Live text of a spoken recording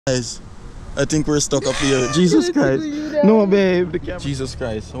Guys, I think we're stuck up here. Jesus Christ. No, babe. Jesus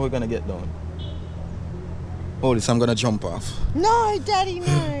Christ. We're gonna get down. Holy, so I'm gonna jump off. No, Daddy, no.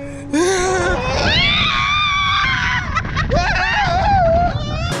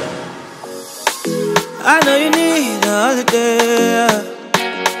 I know you need a holiday.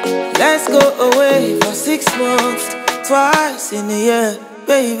 Let's go away for 6 months, twice in a year,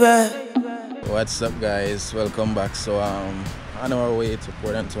 baby. What's up, guys? Welcome back. So on our way to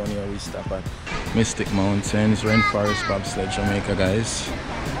Port Antonio, we stop at Mystic Mountains, Rainforest Bobsled, Jamaica, guys.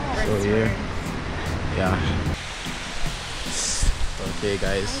 So here, yeah. Okay,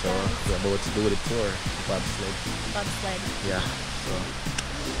 guys. So we're about to do the tour, Bobsled. Bobsled. Yeah. So.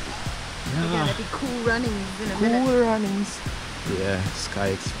 We're gonna be cool runnings in a minute. Cool runnings. Yeah, Sky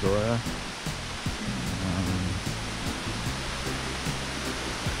Explorer.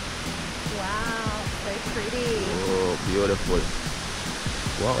 Wow, so pretty. Oh, beautiful.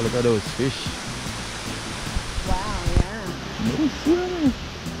 Wow, look at those fish. Wow, yeah.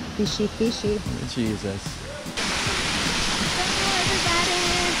 Fishy, fishy. Jesus. Hello, everybody.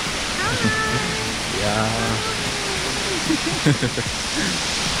 Hi. Yeah.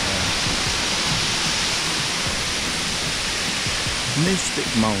 Mystic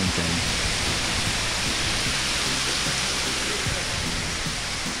Mountain.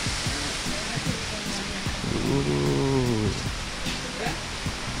 Ooh.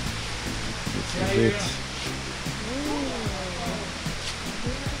 This is it.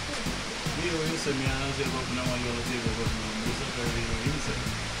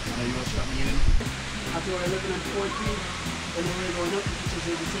 After we're looking at 14, and then we're going up, the teachers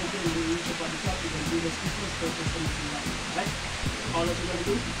do the same thing, and we reach up at the top, you're going to do this first, right? All that you're going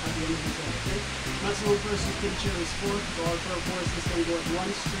to do at the end of the song, okay? Maximum person can cheer is 4, so all 4 forces can go at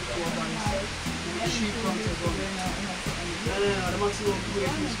once, 2, 4 by yourself, and 3 counts as well. No, the maximum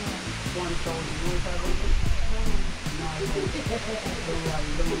weight is 1,000. You know if I want it? No, I don't. Don't worry,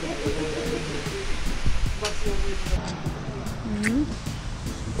 maximum weight is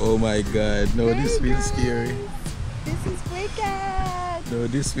Oh my God, no, this feels scary. This is wicked. No,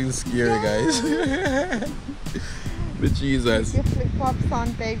 this feels scary, guys. But Jesus. Your flip flops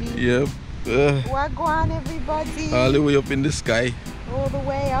on, baby. Yep. Wagwan, everybody. All the way up in the sky. All the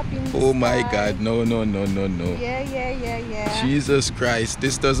way up in the Oh sky. my God, no. Yeah. Jesus Christ,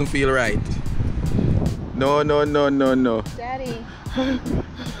 this doesn't feel right. No. Daddy.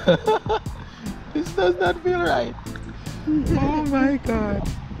 This does not feel right. Oh my God.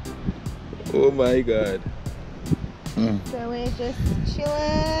 Oh my God. So we're just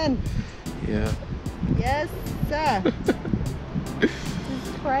chilling. Yeah. Yes, sir. This is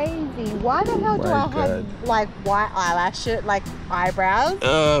crazy. Why the hell do I have like white eyelashes, like eyebrows?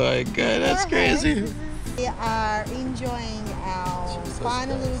 Oh my God, that's crazy. We are enjoying our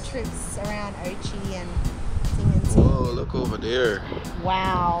final little trips around Ocho and Singing. Oh, look over there.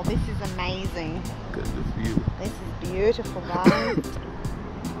 Wow, this is amazing. Look at the view. This is beautiful, guys.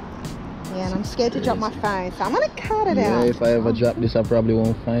 Yeah, and I'm scared to drop my phone, so I'm gonna cut it out. Yeah, if I ever drop this, I probably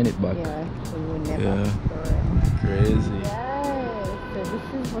won't find it back. Yeah, we will never. Yeah. Crazy. Yay! So this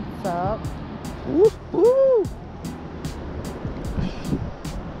is what's up. Woo-hoo.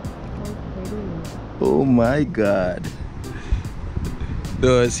 Oh my God.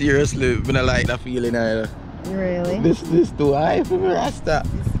 No, seriously, I don't like that feeling either. Really? This too high for me, Rasta.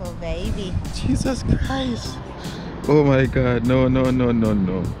 This little baby. Jesus Christ. Oh my God, no.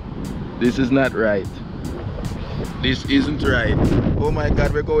 This is not right. This isn't right. Oh my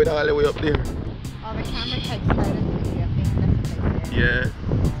God, we're going all the way up there. Oh, the camera takes photos of you, I think that's what they said. Yeah.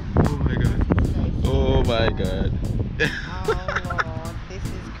 Oh my God. Oh my God. Oh Lord, this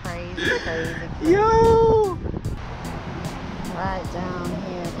is crazy. Yo! Right down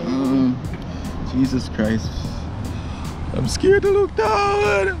here, baby. Jesus Christ. I'm scared to look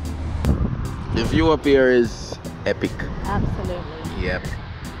down. The view up here is epic. Absolutely. Yep.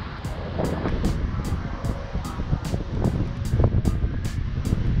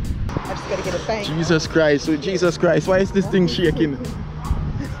 I just gotta get a thing. Jesus Christ, why is this thing shaking?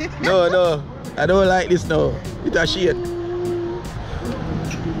 No, I don't like this now. It a shake.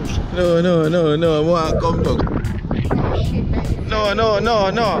 No, I want to come down. No.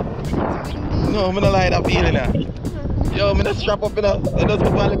 No, I'm not like that feeling now. Yo, I'm gonna strap up in a, and just go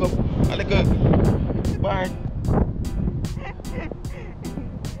a little bar.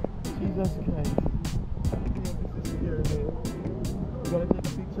 Jesus Christ. You gonna take a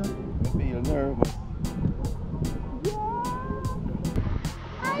picture? I feel nervous.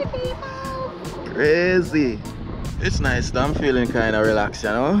 Hi, people. Crazy. It's nice though. I'm feeling kind of relaxed, you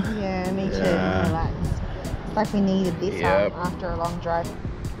know? Yeah, me too. Yeah. Relax. It's like we needed this Yep. after a long drive.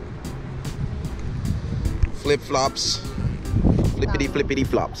 Flip flops. Flippity flippity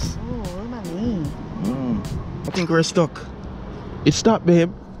flops. Oh, what about me? I think we're stuck. It stopped,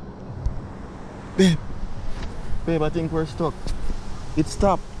 babe. Babe, I think we're stuck. It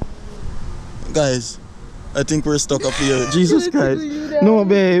stopped. Guys, I think we're stuck up here. Jesus Christ. No,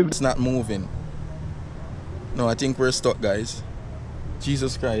 babe. It's not moving. No, I think we're stuck, guys.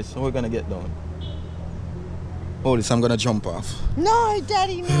 Jesus Christ. How are we gonna get down? Oh, this, I'm gonna jump off. No,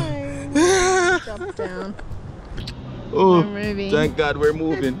 Daddy, no. Jump down. Oh, I'm moving. thank God we're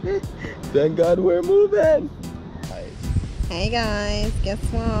moving. Thank God we're moving. Hey guys, guess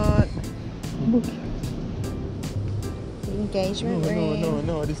what? Engagement ring.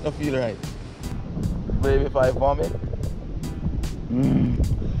 No, this don't feel right. Baby, if I vomit.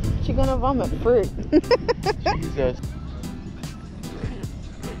 You're gonna vomit fruit. Jesus.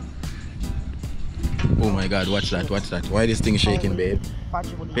 Oh my God, watch that, watch that. Why this thing shaking, babe?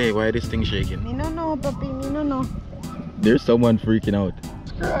 Babe, why this thing shaking? Me no, papi, me no. There's someone freaking out.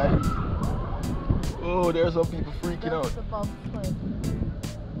 Oh, there's some people freaking out.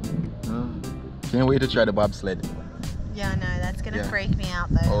 Can't wait to try the bobsled. Yeah, no, that's gonna freak me out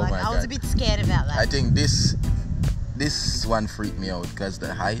though. Oh like, my I was God. a bit scared about that. I think this one freaked me out because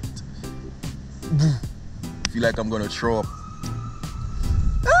the height. I feel like I'm gonna throw up.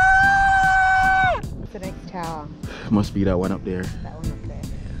 What's the next tower? Must be that one up there. That one up there.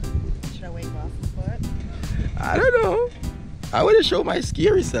 Should I wear glasses for it? I don't know. I want to show my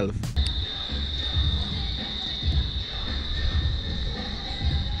scary self.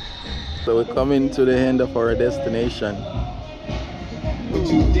 So we're coming to the end of our destination.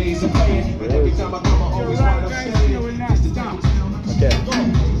 Okay.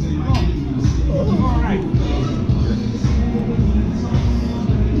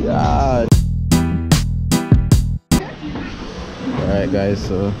 Yeah. Alright guys,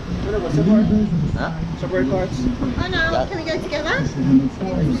 so Separate parts. Oh no, can we go together?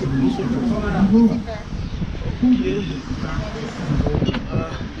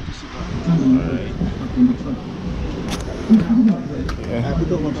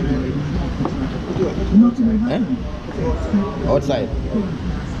 outside.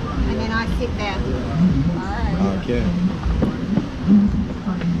 And then I sit there. Alright. Okay.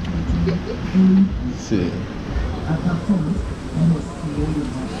 See.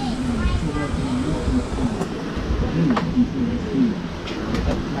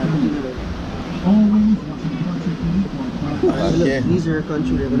 Okay. These are a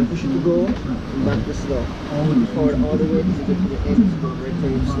country, they're going to push you to go back to slow. Forward all the way to get to the end, so right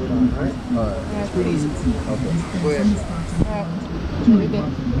there you slow down, alright? Alright. It's pretty easy. Okay. Go ahead. Alright.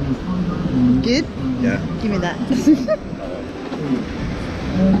 Good? Yeah. Give me that.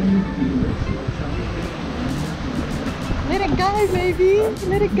 Let it go, baby.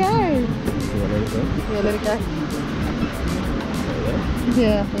 Let it go. Yeah, let it go.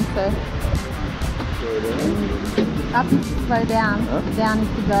 Yeah, I think so. Up, slow down. Huh? Down is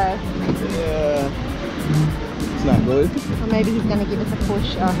to go. Yeah. It's not good. Or maybe he's going to give us a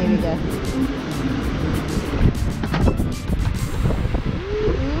push. Oh, here we go.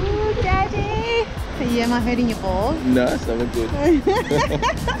 Ooh, Daddy. Yeah, am I hurting your balls? No, it's not good.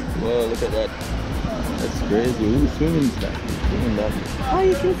 Whoa, look at that. That's crazy. Ooh, swimming that. Swimming that. Oh,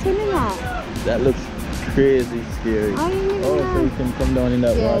 you can swim in that. That looks crazy scary. Oh, you Oh, so you can come down in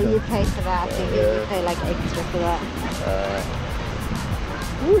that yeah, water. you pay for that. I think you pay like extra for that.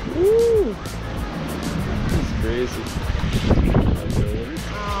 Woohoo! It's crazy.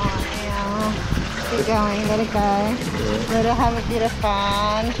 Oh, yeah. Keep going, let it go. Yeah. Let it have a bit of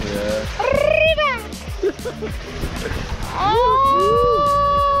fun. Yeah. Oh!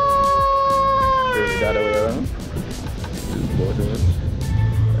 The other way around.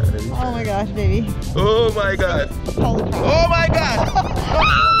 Oh my gosh, baby. Oh my God. Holy crap. Oh my God.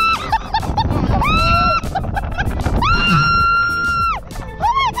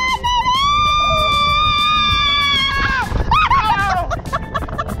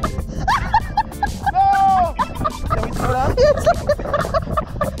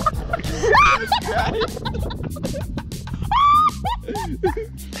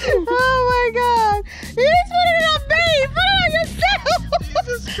 Oh my God! You just put it on me! Put it on yourself!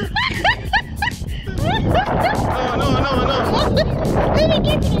 Jesus Christ. No. Let me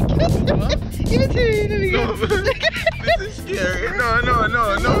give it to me. Give it to me. Let me No, give it. this is scary. No.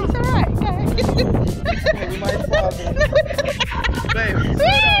 It's alright. You might fall. Babe,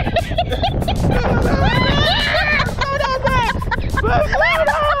 Slow down, babe. slow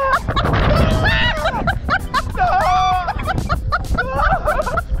down.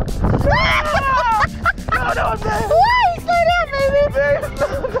 No, babe. Why? Slow down, baby. Babe,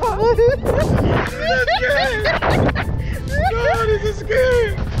 slow down. That's scary.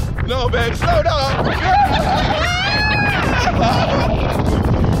 down, babe. Slow down.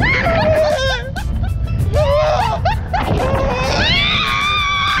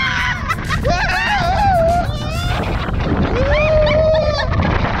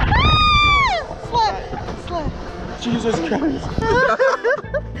 Jesus Christ.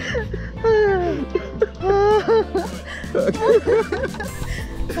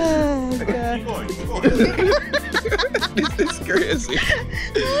 Oh, God. This is crazy.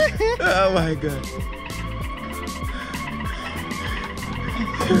 Oh my God.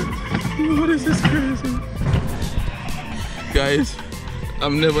 What is this crazy? Guys,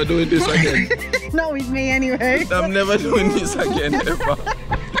 I'm never doing this again. Not with me anyway. I'm never doing this again ever.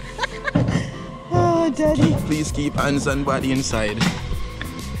 Oh, Daddy. Please keep hands and body inside.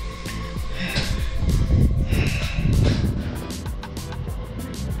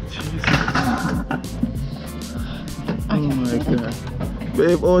 Oh my God.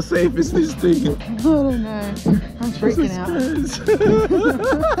 Babe, how safe is this thing? I don't know. I'm freaking out.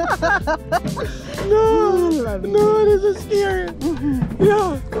 No, this is scary.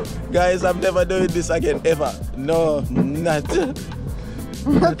 Yeah. Guys, I'm never doing this again, ever. No, not. I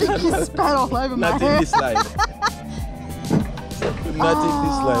think you spat all over my Not hair. in this life. Not in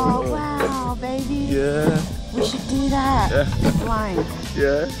this life. Oh, wow, baby. Yeah. We should do that. Yeah. Blind.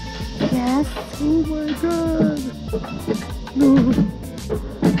 Yeah. Yes. Oh my God. No.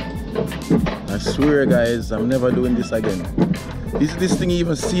 I swear, guys, I'm never doing this again. Is this thing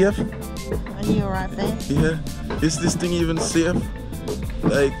even safe? Are you alright, babe? Yeah. Is this thing even safe?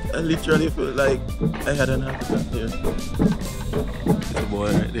 Like, I literally feel like I had an heart attack there. There's a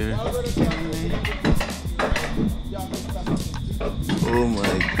boy right there. Oh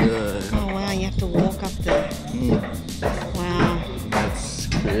my God. Oh, wow, you have to walk up there. Wow. That's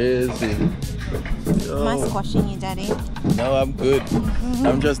crazy. Am I squashing you, Daddy? No, I'm good.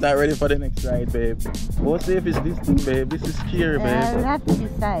 I'm just not ready for the next ride, babe. How safe is this thing, babe? This is scary, It babe. would have to be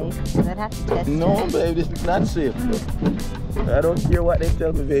safe. They'd have to test No, it. babe, this is not safe. I don't care what they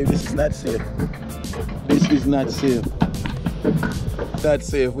tell me, babe. This is not safe. This is not safe. Not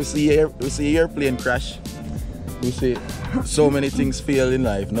safe. We see airplane crash. We see so many things fail in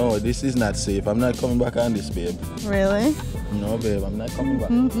life. No, this is not safe. I'm not coming back on this, babe. Really? No, babe, I'm not coming back.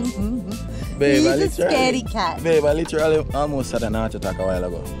 Babe, He's a scaredy cat. Babe, I literally almost had an heart attack a while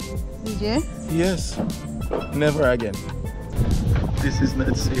ago. Did you? Yes. Never again. This is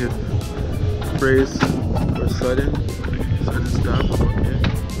not safe. Praise for sudden stop. Okay.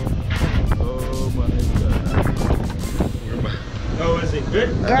 Oh my God. We're back. How was it? Good?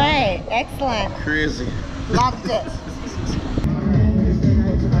 Great. Excellent. Crazy. Loved it.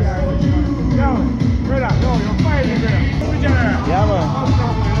 Yo, brother, no, you're fighting, brother. Yeah, man.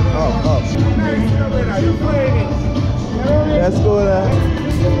 Oh. Brother, you're fighting. Let's go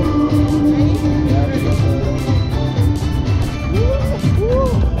now.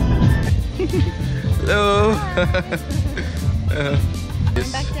 Hello.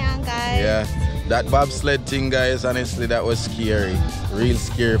 Back down, guys. Yeah, that bobsled thing, guys, honestly, that was scary. Real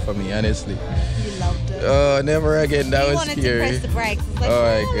scary for me, honestly. You loved it. Oh, never again. That You was wanted scary. to press the brakes. It's like, Oh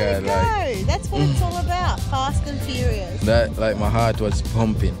my let God, it go. That's what it's all about. Fast and furious. That, like, my heart was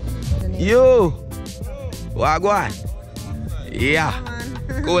pumping. Yo! Wagwan! Yeah!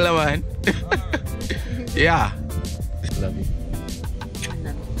 Cool, man. Yeah! Love you.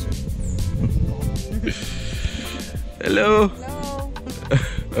 Hello! Hello.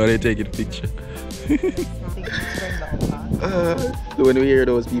 Oh, they taking a picture. When we hear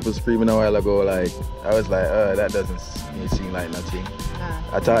those people screaming a while ago, like, I was like, that doesn't seem like nothing.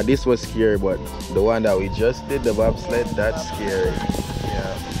 I thought this was scary, but the one that we just did, the bobsled, that's scary.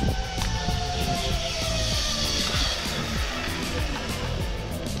 Yeah.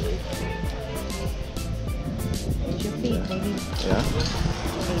 Use your feet, baby. Yeah?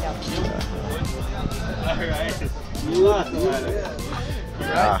 Feet up.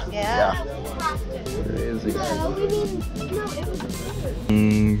 Yeah. Crazy.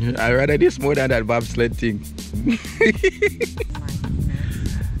 I rather this more than that bobsled thing.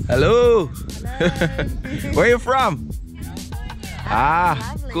 Hello. Where you from? Ah,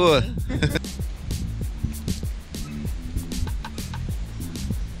 Lovely. cool.